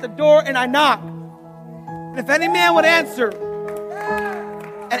stand at the door and I knock. And if any man would answer,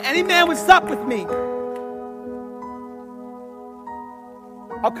 and any man would sup with me,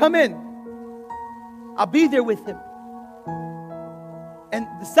 I'll come in. I'll be there with him. And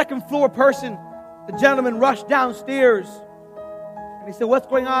the second floor person, the gentleman, rushed downstairs. And he said, what's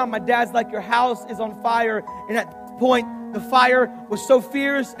going on? My dad's like, your house is on fire. And at this point, the fire was so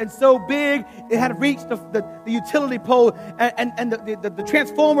fierce and so big, it had reached the utility pole. And the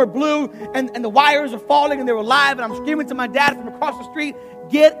transformer blew. And the wires were falling and they were live. And I'm screaming to my dad from across the street,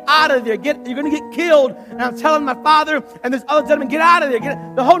 get out of there. You're going to get killed. And I'm telling my father and this other gentleman, get out of there.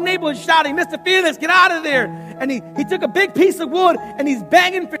 The whole neighborhood is shouting, Mr. Felix, get out of there. And he took a big piece of wood and he's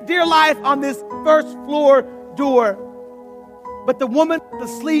banging for dear life on this first floor door. But the woman was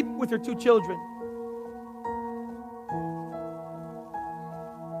asleep with her 2 children.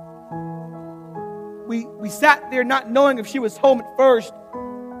 We sat there not knowing if she was home at first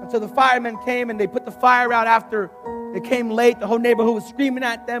until the firemen came and they put the fire out after they came late. The whole neighborhood was screaming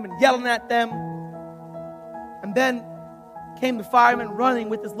at them and yelling at them. And then came the fireman running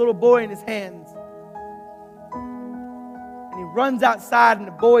with this little boy in his hands. And he runs outside and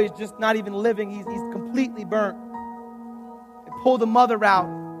the boy is just not even living. He's completely burnt. They pull the mother out.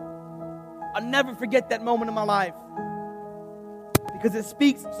 I'll never forget that moment in my life because it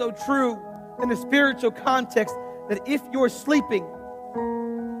speaks so true in the spiritual context that if you're sleeping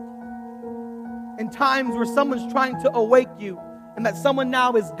in times where someone's trying to awake you and that someone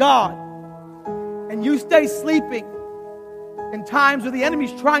now is God, and you stay sleeping in times where the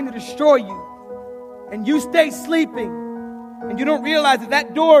enemy's trying to destroy you, and you stay sleeping And you don't realize that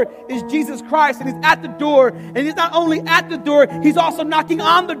that door is Jesus Christ, and he's at the door. And he's not only at the door, he's also knocking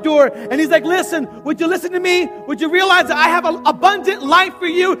on the door. And he's like, listen, would you listen to me? Would you realize that I have an abundant life for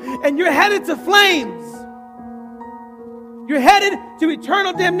you, and you're headed to flames? You're headed to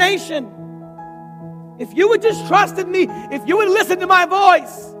eternal damnation. If you would just trust in me, if you would listen to my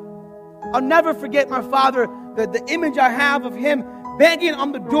voice, I'll never forget my father, the image I have of him banging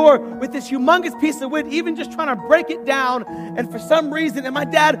on the door with this humongous piece of wood, even just trying to break it down. And for some reason, and my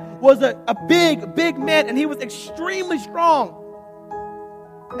dad was a big man, and he was extremely strong.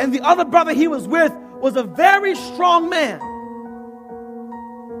 And the other brother he was with was a very strong man.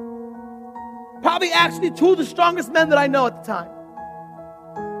 Probably actually two of the strongest men that I know at the time.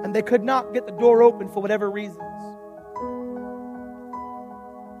 And they could not get the door open for whatever reasons.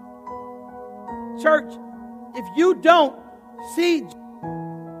 Church, if you don't see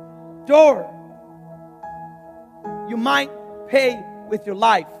door, you might pay with your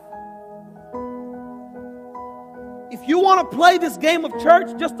life. If you want to play this game of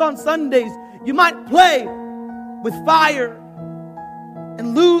church just on Sundays, you might play with fire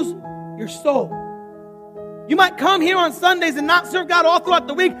and lose your soul. You might come here on Sundays and not serve God all throughout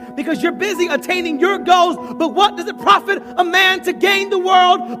the week because you're busy attaining your goals. But what does it profit a man to gain the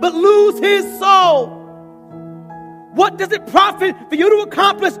world but lose his soul? What does it profit for you to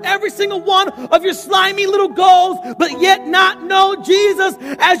accomplish every single one of your slimy little goals, but yet not know Jesus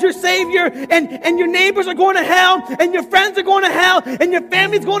as your Savior? And your neighbors are going to hell, and your friends are going to hell, and your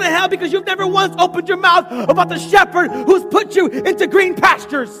family's going to hell because you've never once opened your mouth about the shepherd who's put you into green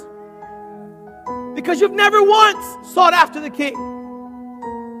pastures. Because you've never once sought after the King.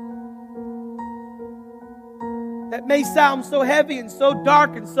 That may sound so heavy and so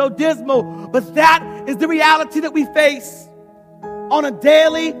dark and so dismal, but that is the reality that we face on a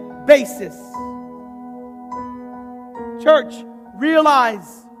daily basis. Church,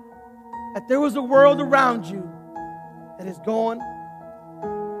 realize that there was a world around you that is going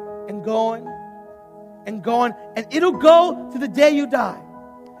and going and going, and it'll go to the day you die.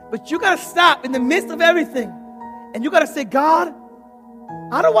 But you got to stop in the midst of everything, and you got to say, God,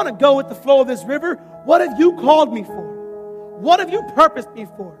 I don't want to go with the flow of this river. What have you called me for? What have you purposed me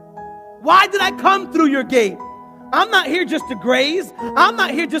for? Why did I come through your gate? I'm not here just to graze. I'm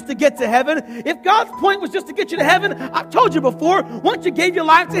not here just to get to heaven. If God's point was just to get you to heaven, I've told you before, once you gave your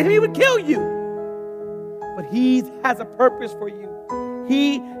life to him, he would kill you. But he has a purpose for you.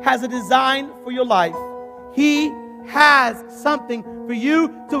 He has a design for your life. He has something for you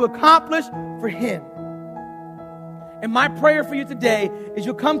to accomplish for him. And my prayer for you today is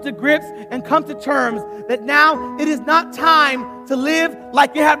you'll come to grips and come to terms that now it is not time to live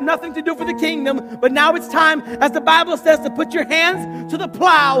like you have nothing to do for the kingdom, but now it's time, as the Bible says, to put your hands to the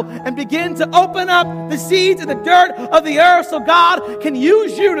plow and begin to open up the seeds in the dirt of the earth so God can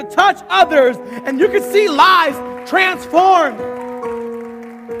use you to touch others and you can see lives transformed.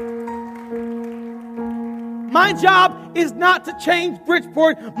 My job is not to change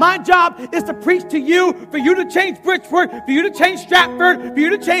Bridgeport. My job is to preach to you, for you to change Bridgeport, for you to change Stratford, for you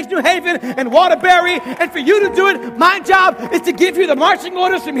to change New Haven and Waterbury, and for you to do it. My job is to give you the marching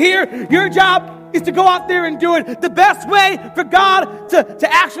orders from here. Your job is to go out there and do it. The best way for God to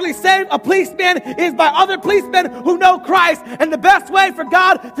actually save a policeman is by other policemen who know Christ. And the best way for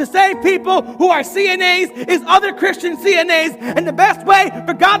God to save people who are CNAs is other Christian CNAs. And the best way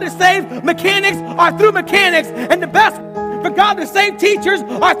for God to save mechanics are through mechanics. And the best for God to save teachers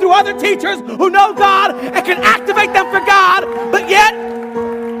are through other teachers who know God and can activate them for God. But yet,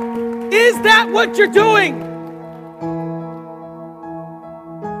 is that what you're doing?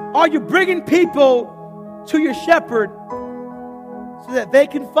 Are you bringing people to your shepherd so that they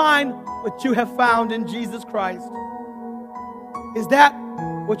can find what you have found in Jesus Christ? Is that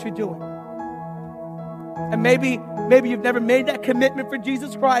what you're doing? And maybe you've never made that commitment for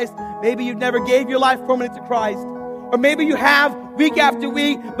Jesus Christ. Maybe you've never gave your life permanently to Christ. Or maybe you have week after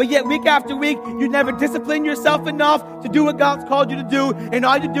week, but yet week after week, you never discipline yourself enough to do what God's called you to do, and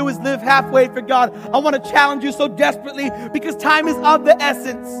all you do is live halfway for God. I want to challenge you so desperately because time is of the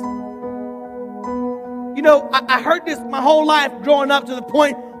essence. You know, I heard this my whole life growing up to the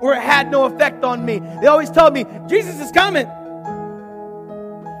point where it had no effect on me. They always told me, Jesus is coming.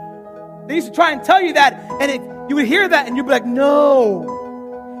 They used to try and tell you that, and you would hear that, and you'd be like, no.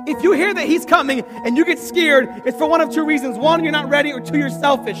 If you hear that he's coming and you get scared, it's for one of two reasons. One, you're not ready, or two, you're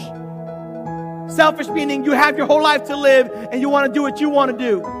selfish. Selfish meaning you have your whole life to live and you want to do what you want to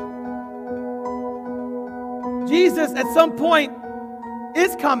do. Jesus, at some point,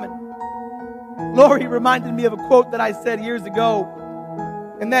 is coming. Lori reminded me of a quote that I said years ago,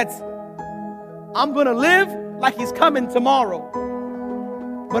 and that's, I'm going to live like he's coming tomorrow.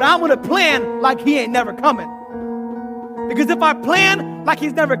 But I'm going to plan like he ain't never coming. Because if I plan like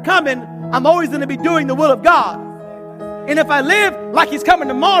he's never coming, I'm always going to be doing the will of God. And if I live like he's coming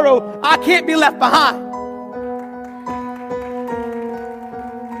tomorrow, I can't be left behind.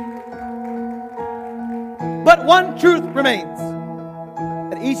 But one truth remains,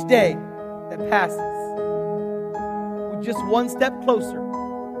 that each day that passes, we're just one step closer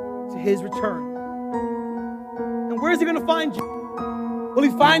to his return. And where is he going to find you? Will he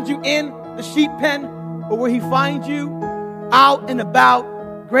find you in the sheep pen, or will he find you out and about,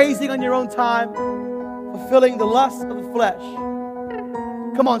 grazing on your own time, fulfilling the lusts of the flesh?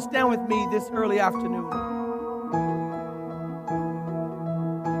 Come on, stand with me this early afternoon.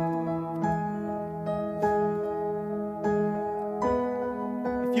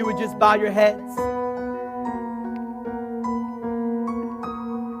 If you would just bow your heads.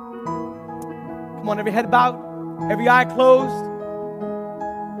 Come on, every head bowed, every eye closed.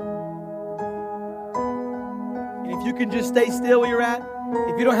 And if you can just stay still where you're at.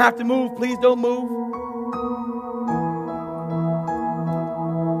 If you don't have to move, please don't move.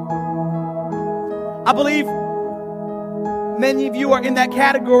 I believe many of you are in that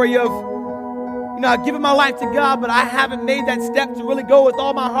category of, I've given my life to God, but I haven't made that step to really go with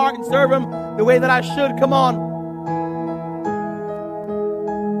all my heart and serve him the way that I should. Come on.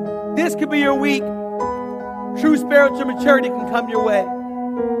 This could be your week. True spiritual maturity can come your way.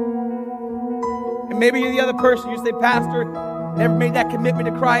 And maybe you're the other person. You say, Pastor, never made that commitment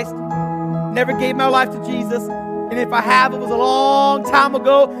to Christ. Never gave my life to Jesus. And if I have, it was a long time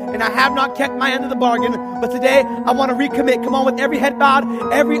ago, and I have not kept my end of the bargain. But today, I want to recommit. Come on, with every head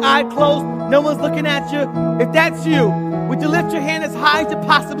bowed, every eye closed. No one's looking at you. If that's you, would you lift your hand as high as you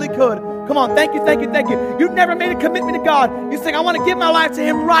possibly could? Come on, thank you, thank you, thank you. You've never made a commitment to God. You're saying, I want to give my life to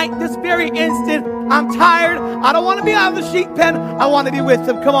him right this very instant. I'm tired. I don't want to be out of the sheep pen. I want to be with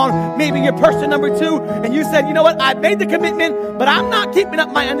him. Come on, maybe you're person number 2, and you said, you know what? I made the commitment, but I'm not keeping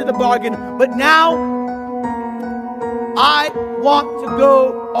up my end of the bargain. But now, I want to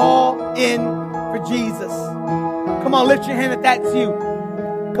go all in for Jesus. Come on, lift your hand if that's you.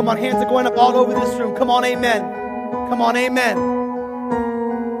 Come on, hands are going up all over this room. Come on, amen. Come on, amen.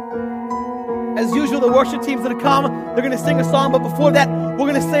 As usual, the worship team's going to come. They're going to sing a song, but before that, we're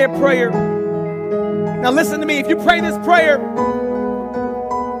going to say a prayer. Now listen to me. If you pray this prayer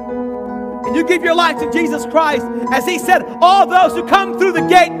and you give your life to Jesus Christ, as he said, all those who come through the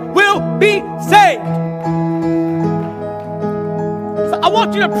gate will be saved. I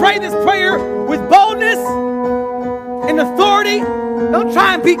want you to pray this prayer with boldness and authority. Don't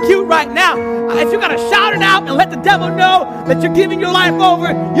try and be cute right now. If you got to shout it out and let the devil know that you're giving your life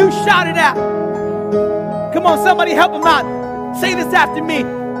over, you shout it out. Come on, somebody help him out. Say this after me.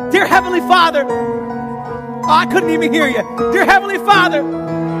 Dear Heavenly Father. Oh, I couldn't even hear you. Dear Heavenly Father,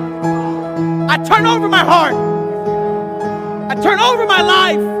 I turn over my heart. I turn over my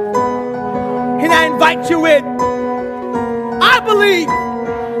life. And I invite you in. I believe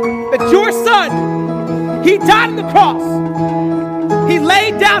that your son, he died on the cross. He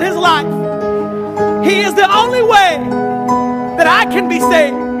laid down his life. He is the only way that I can be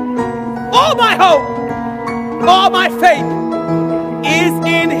saved. All my hope, all my faith is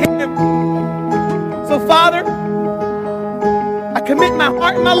in him. So, Father, I commit my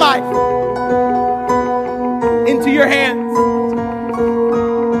heart and my life into your hands.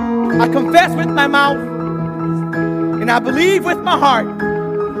 I confess with my mouth and I believe with my heart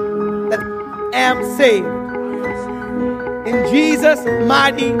that I am saved. In Jesus'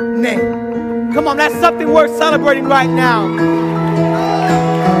 mighty name. Come on, that's something worth celebrating right now.